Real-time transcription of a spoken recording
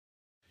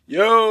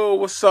Yo,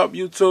 what's up,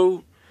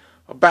 YouTube?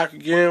 I'm back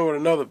again with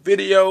another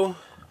video.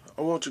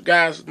 I want you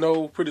guys to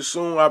know pretty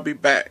soon I'll be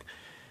back.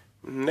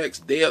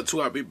 Next day or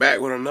two, I'll be back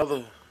with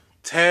another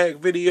tag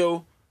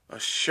video. I'll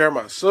share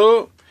my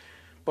sub.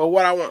 But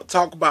what I want to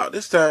talk about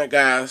this time,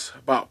 guys,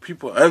 about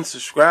people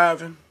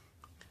unsubscribing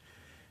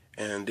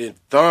and then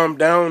thumb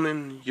down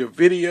in your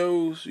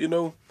videos, you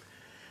know.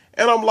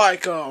 And I'm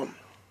like, why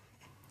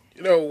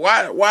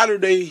do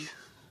they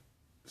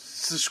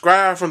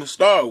subscribe from the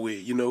start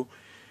with, you know?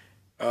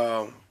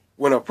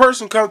 When a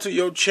person comes to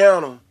your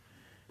channel,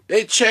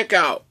 they check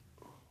out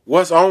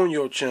what's on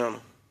your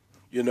channel,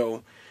 you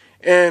know,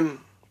 and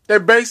they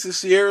basically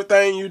see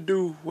everything you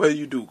do, whether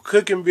you do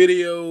cooking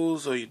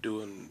videos or you're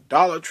doing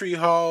Dollar Tree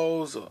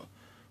hauls or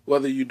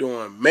whether you're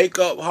doing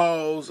makeup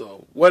hauls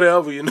or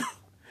whatever, you know,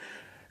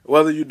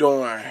 whether you're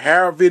doing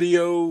hair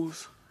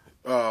videos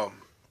or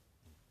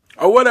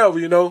whatever,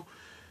 you know,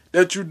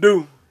 that you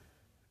do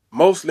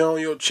mostly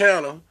on your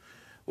channel.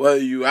 Whether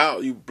you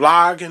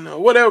blogging or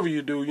whatever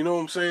you do, you know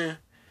what I'm saying?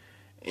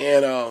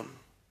 And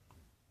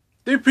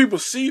these people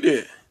see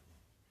that.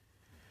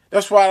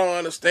 That's why I don't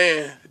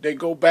understand. They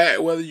go back,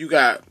 whether you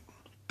got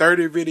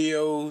 30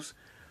 videos,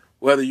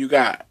 whether you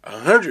got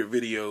 100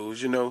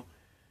 videos, you know.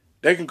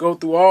 They can go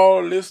through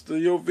all list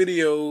of your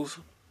videos.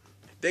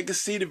 They can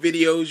see the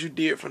videos you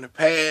did from the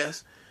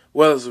past,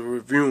 whether it's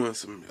reviewing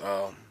some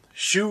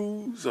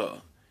shoes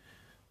or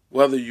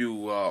whether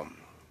you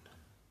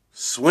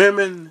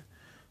swimming,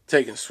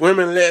 taking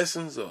swimming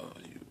lessons, or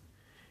you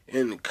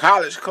in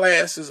college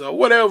classes, or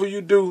whatever you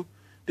do.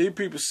 These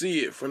people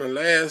see it from the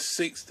last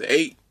 6 to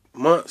 8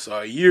 months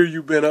or a year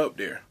you've been up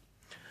there.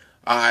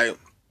 Alright.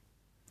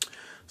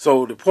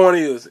 So the point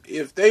is,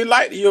 if they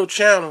like your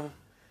channel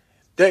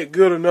that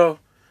good enough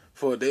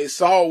for they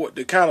saw what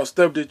the kind of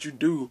stuff that you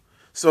do,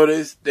 so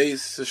they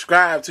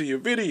subscribe to your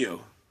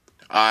video.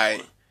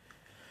 Alright.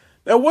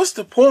 Now what's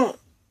the point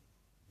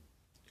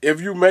if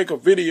you make a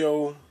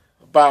video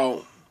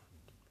about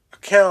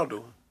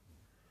candle,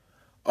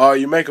 or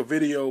you make a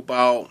video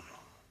about,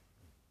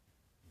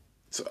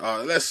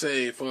 let's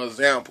say, for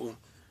example,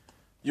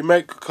 you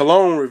make a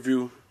cologne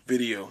review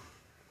video,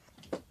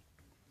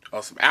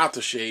 or some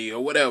aftershave, or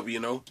whatever, you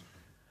know.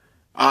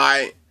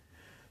 Alright,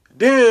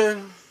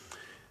 then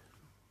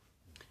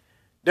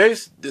they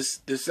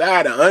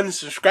decide to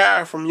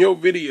unsubscribe from your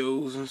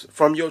videos,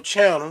 from your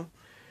channel,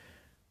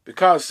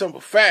 because simple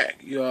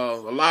fact, a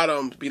lot of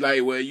them be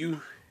like, well,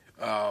 you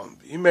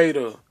made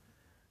a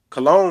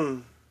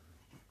cologne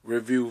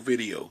review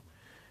video,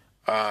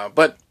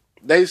 but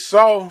they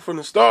saw from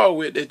the start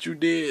with that you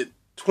did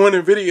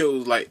 20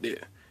 videos like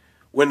that.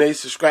 When they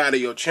subscribe to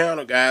your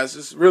channel, guys,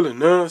 it's really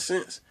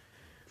nonsense.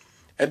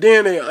 And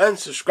then they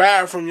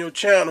unsubscribe from your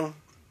channel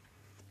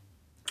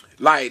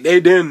like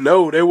they didn't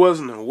know, they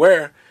wasn't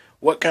aware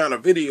what kind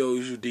of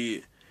videos you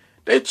did.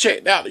 They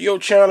checked out your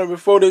channel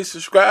before they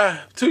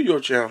subscribed to your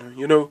channel,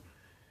 you know.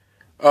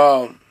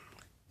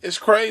 It's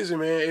crazy,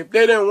 man. If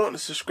they didn't want to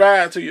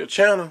subscribe to your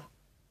channel,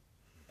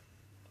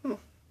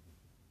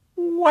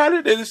 why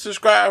did they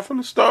subscribe from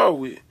the start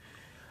with?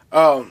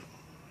 I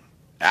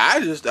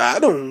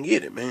don't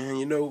get it, man,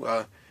 you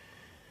know.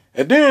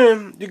 And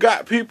then you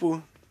got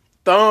people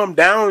thumb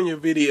down your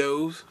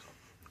videos.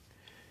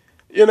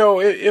 You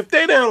know, if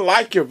they didn't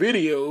like your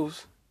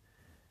videos,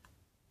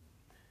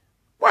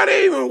 why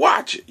they even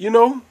watch it, you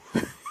know?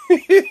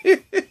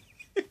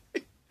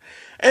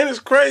 And it's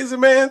crazy,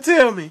 man.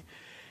 Tell me,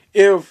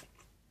 if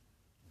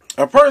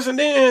a person,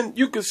 then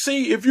you can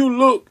see, if you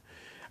look,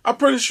 I'm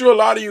pretty sure a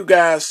lot of you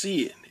guys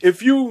see it.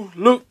 If you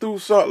look through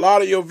a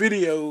lot of your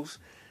videos,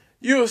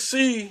 you'll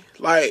see,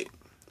 like,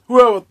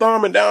 whoever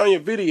thumbing down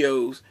your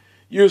videos,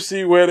 you'll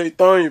see where they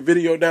thumb your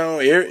video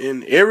down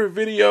in every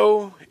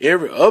video,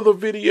 every other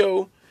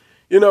video.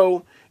 You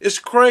know, it's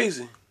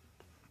crazy.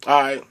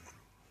 Alright.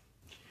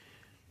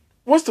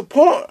 What's the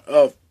point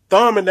of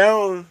thumbing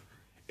down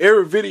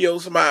every video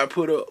somebody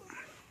put up?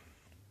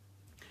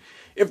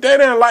 If they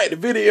didn't like the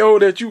video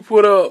that you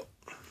put up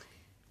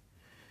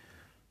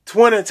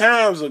 20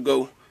 times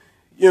ago,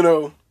 you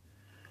know,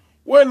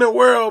 what in the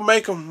world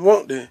make them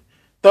want to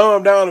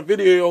thumb down the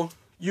video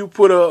you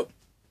put up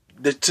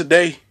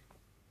today?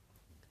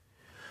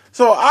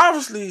 So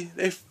obviously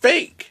they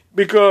fake,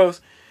 because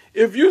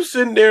if you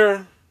sitting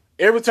there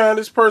every time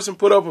this person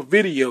put up a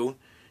video,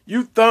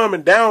 you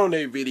thumbing down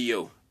their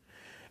video.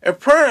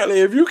 Apparently,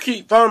 if you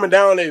keep thumbing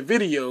down their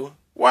video,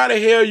 why the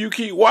hell you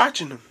keep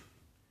watching them?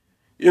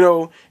 You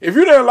know, if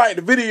you didn't like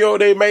the video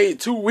they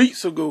made 2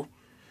 weeks ago,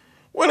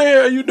 what the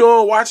hell are you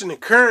doing watching the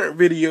current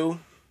video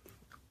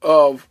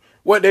of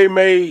what they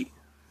made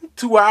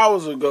 2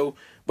 hours ago,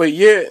 but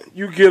yet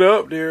you get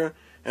up there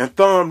and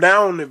thumb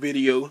down the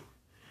video?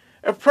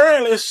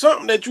 Apparently, it's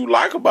something that you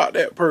like about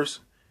that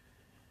person.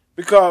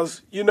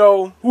 Because, you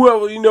know,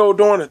 whoever, you know,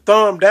 doing a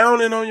thumb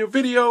downing on your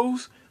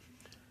videos,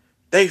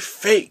 they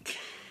fake.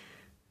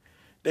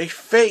 They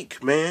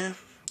fake, man.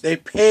 They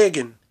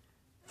pagan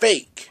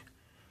fake.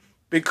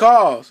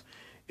 Because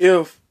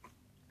if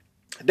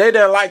they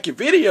didn't like your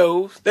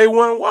videos, they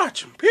wouldn't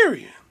watch them,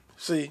 period.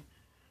 See?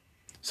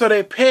 So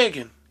they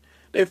pagan.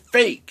 They're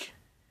fake.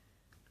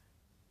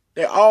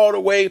 They're all the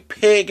way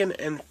pagan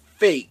and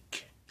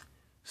fake.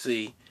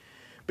 See?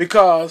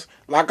 Because,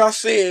 like I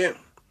said,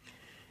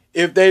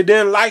 if they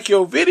didn't like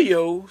your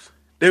videos,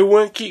 they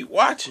wouldn't keep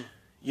watching,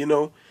 you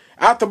know.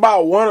 After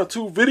about 1 or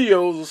 2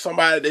 videos of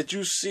somebody that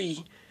you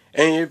see,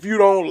 and if you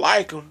don't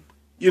like them,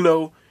 you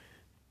know,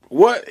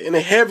 what in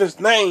the heaven's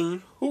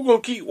name, who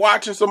gonna keep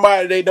watching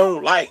somebody they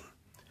don't like?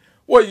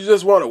 Well, you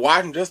just want to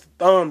watch them just to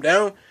thumb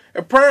down?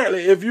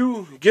 Apparently, if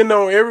you getting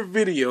on every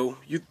video,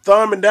 you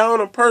thumbing down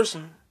a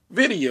person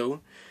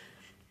video,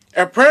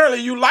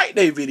 apparently you like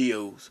their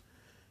videos.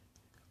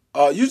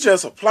 You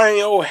just a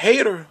plain old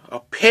hater, a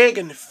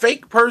pagan,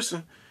 fake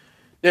person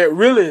that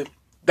really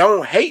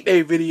don't hate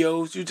their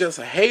videos. You just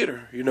a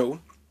hater, you know.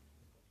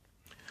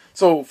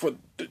 So for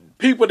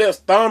people that's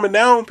thumbing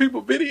down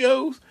people's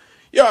videos,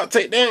 y'all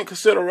take that in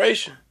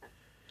consideration.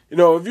 You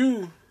know, if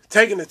you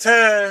taking the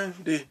time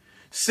to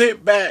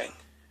sit back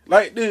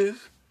like this,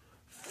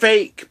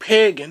 fake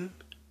pagan,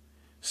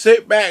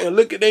 sit back and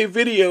look at their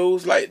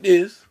videos like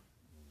this,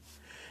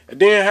 and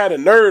then have the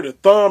nerve to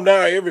thumb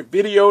down every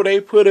video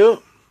they put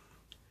up,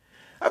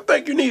 I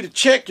think you need to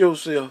check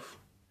yourself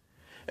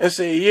and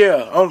say,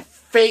 yeah, I'm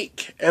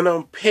fake and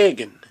I'm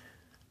pagan.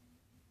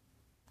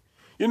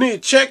 You need to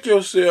check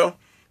yourself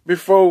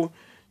before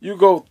you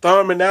go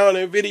thumbing down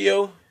that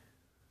video,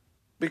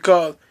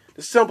 because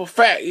the simple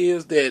fact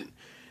is that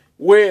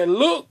where it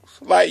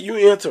looks like you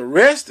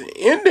interested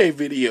in their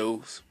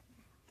videos,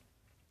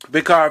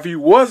 because if you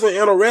wasn't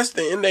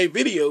interested in their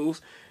videos,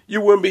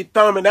 you wouldn't be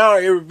thumbing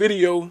down every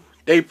video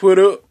they put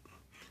up,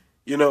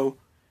 you know.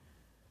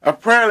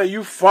 Apparently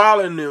you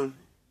following them.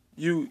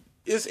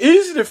 It's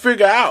easy to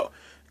figure out,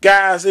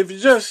 guys, if you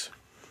just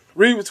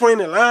read between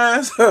the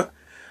lines.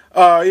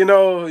 You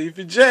know, if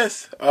you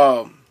just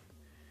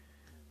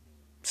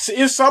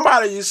it's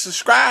somebody you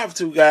subscribe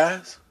to,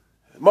 guys.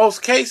 In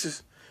most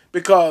cases,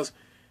 because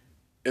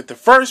if the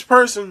first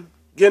person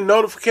get a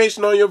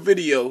notification on your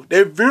video,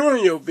 they're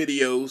viewing your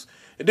videos,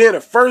 and then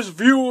the first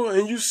viewer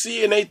and you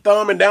see and they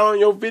thumbing down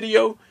your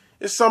video,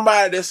 it's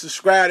somebody that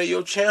subscribed to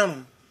your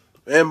channel.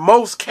 In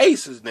most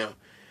cases now.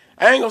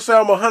 I ain't gonna say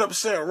I'm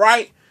 100%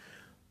 right,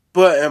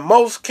 but in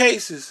most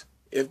cases,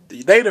 if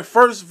they the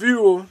first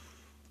viewer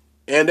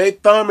and they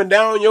thumbing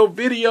down your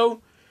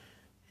video,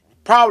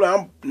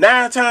 probably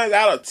 9 times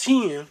out of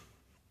 10,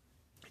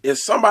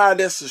 it's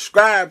somebody that's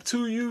subscribed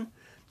to you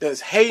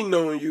that's hating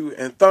on you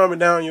and thumbing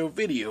down your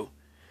video.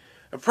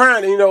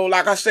 Apparently, you know,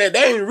 like I said,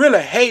 they ain't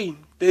really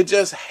hating. They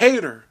just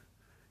hater.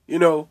 You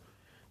know,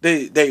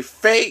 they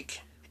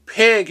fake,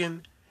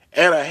 pagan,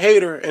 and a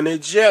hater, and they're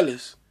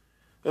jealous.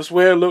 That's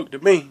where it looked to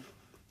me.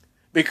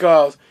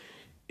 Because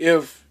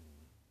if,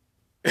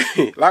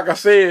 like I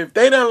said, if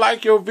they didn't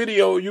like your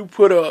video you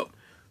put up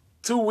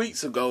 2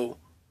 weeks ago,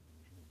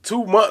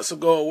 2 months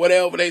ago, or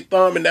whatever, they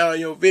thumbing down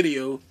your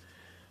video,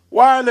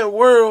 why in the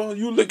world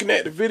you looking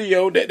at the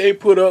video that they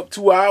put up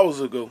 2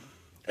 hours ago?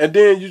 And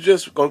then you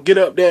just gonna get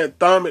up there and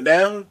thumb it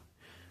down?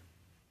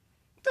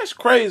 That's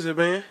crazy,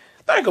 man.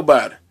 Think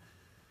about it.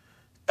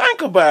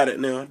 Think about it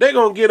now. They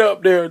gonna get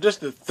up there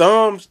just to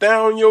thumbs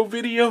down your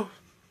video?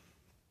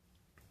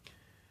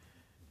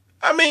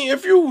 I mean,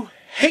 if you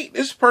hate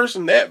this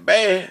person that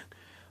bad,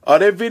 or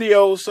their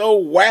video so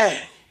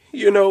whack,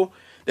 you know,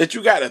 that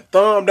you got to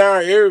thumb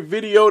down every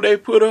video they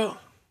put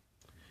up,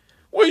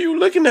 what are you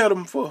looking at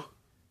them for?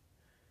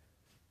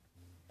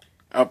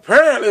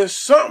 Apparently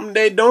it's something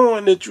they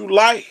doing that you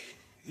like.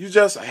 You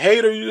just a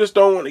hater. You just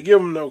don't want to give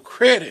them no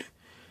credit.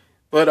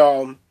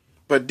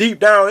 But deep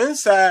down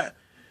inside,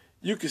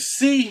 you can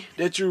see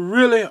that you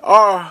really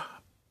are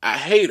a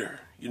hater,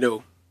 you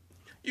know.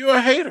 You're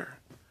a hater.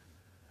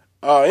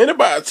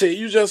 Anybody tell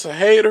you just a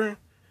hater,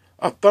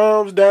 a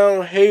thumbs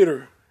down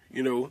hater,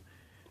 you know,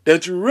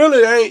 that you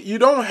really ain't, you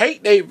don't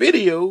hate their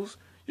videos.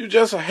 You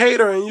just a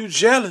hater and you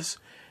jealous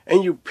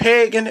and you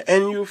pagan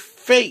and you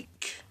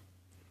fake.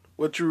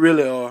 What you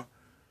really are.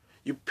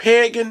 You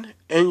pagan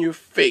and you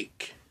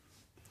fake.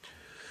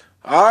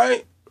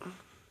 Alright?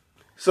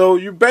 So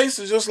you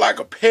basically just like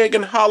a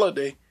pagan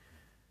holiday.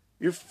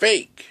 You're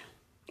fake.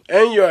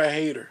 And you're a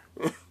hater.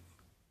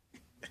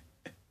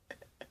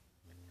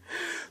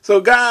 So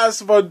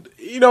guys, for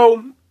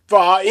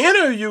any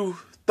of you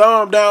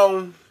thumb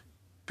down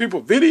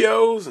people's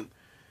videos, and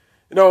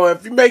you know,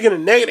 if you're making a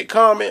negative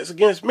comments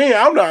against me,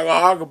 I'm not gonna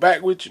argue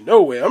back with you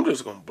no way. I'm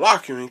just gonna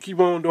block you and keep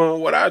on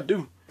doing what I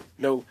do. You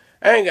know,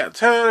 I ain't got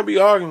time to be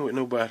arguing with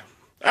nobody.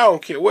 I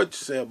don't care what you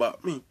say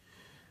about me.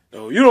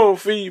 No, you don't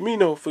feed me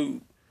no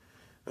food.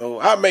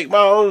 No, I make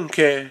my own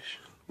cash.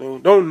 No,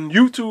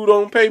 YouTube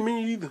don't pay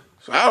me either.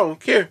 So I don't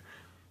care.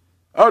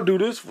 I'll do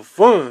this for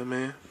fun,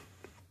 man.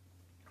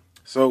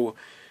 So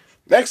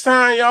next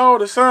time y'all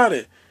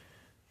decided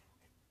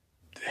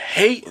to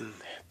hate and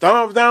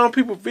thumbs down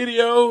people's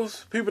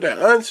videos, people that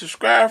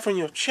unsubscribe from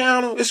your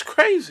channel, it's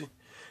crazy.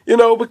 You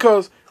know,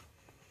 because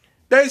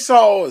they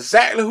saw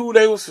exactly who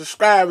they were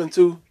subscribing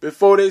to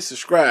before they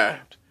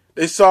subscribed.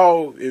 They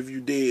saw if you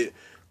did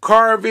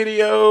car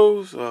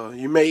videos,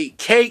 you made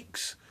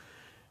cakes,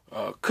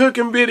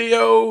 cooking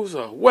videos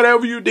or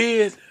whatever you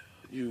did.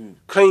 You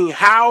clean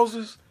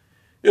houses,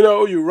 you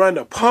know, you run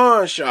a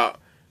pawn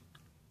shop.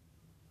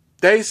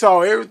 They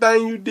saw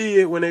everything you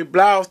did when they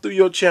browsed through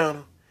your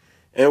channel.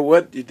 And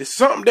what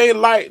something they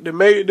liked that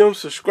made them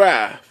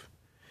subscribe.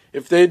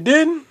 If they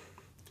didn't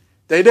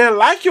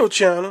like your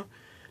channel,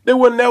 they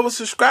would never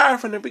subscribe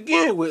from the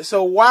beginning with.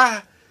 So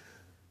why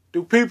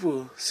do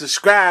people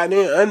subscribe and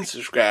then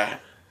unsubscribe?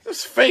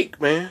 That's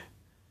fake, man.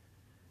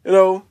 You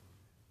know,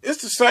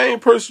 it's the same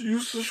person you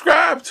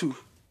subscribe to.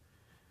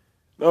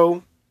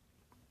 No,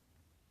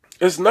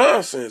 it's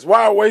nonsense.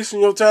 Why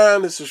wasting your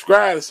time to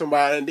subscribe to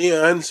somebody and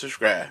then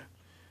unsubscribe?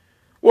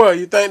 Well,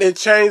 you think they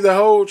changed the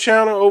whole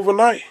channel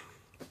overnight?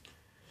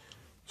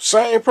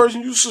 Same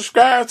person you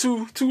subscribed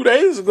to 2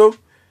 days ago,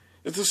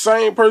 it's the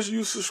same person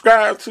you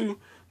subscribed to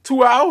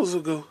 2 hours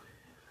ago.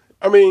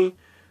 I mean,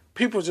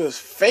 people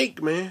just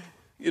fake, man,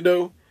 you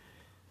know.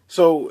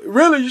 So,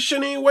 really, you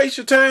shouldn't even waste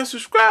your time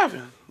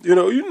subscribing. You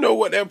know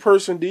what that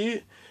person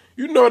did.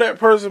 You know that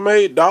person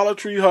made Dollar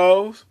Tree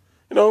hauls,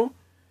 you know.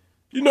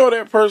 You know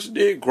that person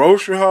did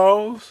grocery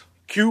hauls,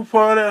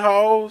 couponing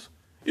hauls.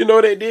 You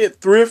know they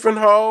did thrifting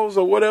hauls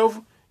or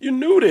whatever. You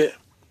knew that.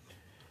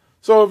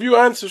 So if you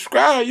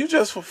unsubscribe, you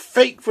just for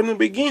fake from the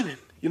beginning.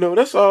 You know,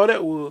 that's all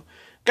that was.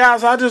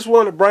 Guys, I just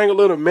want to bring a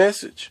little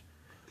message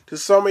to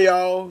some of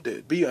y'all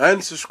that be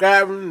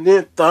unsubscribing and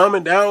then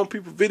thumbing down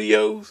people's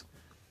videos.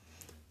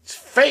 It's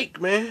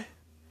fake, man.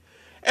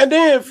 And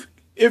then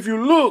if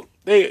you look,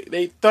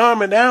 they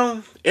thumbing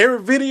down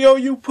every video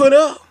you put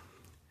up.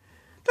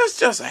 That's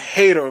just a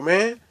hater,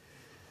 man.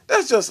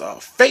 That's just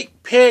a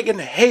fake pagan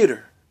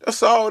hater.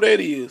 That's all that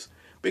is.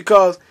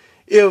 Because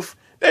if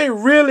they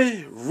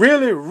really,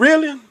 really,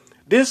 really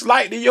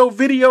disliked your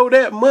video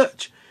that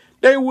much,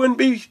 they wouldn't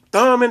be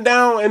thumbing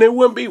down and they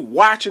wouldn't be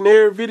watching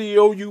every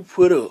video you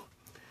put up.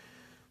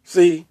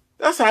 See,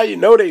 that's how you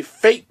know they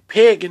fake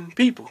pagan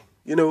people,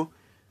 you know.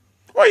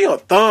 Why you gonna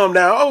thumb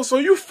down? Oh, so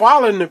you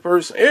following the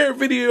person.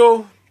 Every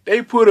video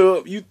they put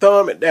up, you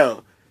thumb it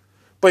down.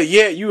 But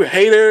yet you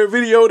hate every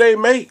video they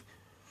make.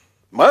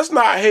 Must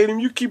not hate them.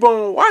 You keep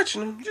on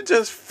watching them. You're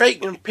just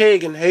faking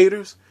pagan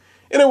haters.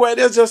 Anyway,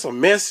 that's just a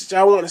message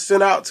I want to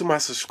send out to my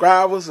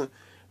subscribers and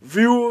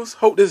viewers.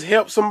 Hope this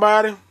helps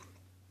somebody.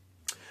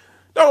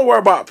 Don't worry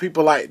about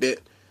people like that.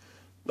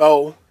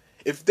 No,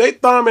 if they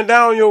thumbing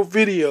down your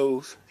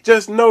videos,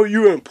 just know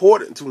you're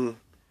important to them.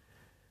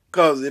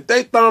 Because if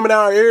they thumbing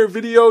down every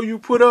video you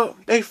put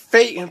up, they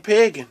fake and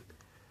pagan.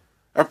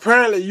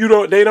 Apparently,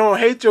 they don't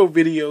hate your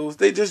videos.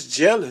 They just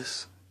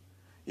jealous,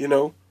 you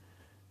know.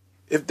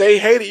 If they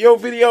hated your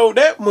video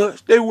that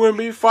much, they wouldn't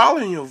be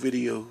following your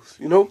videos,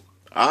 you know.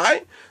 All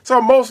right? So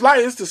most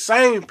likely it's the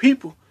same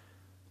people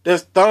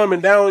that's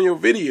thumbing down your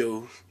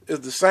videos.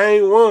 It's the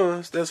same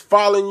ones that's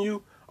following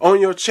you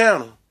on your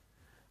channel.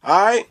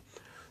 All right?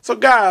 So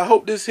guys, I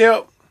hope this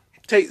helped.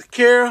 Take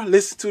care.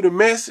 Listen to the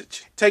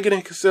message. Take it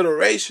in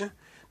consideration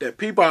that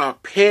people are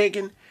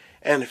pagan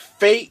and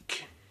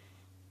fake.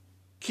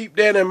 Keep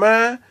that in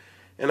mind.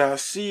 And I'll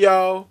see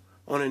y'all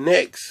on the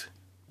next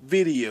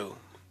video.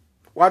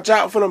 Watch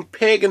out for them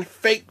pagan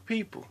fake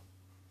people.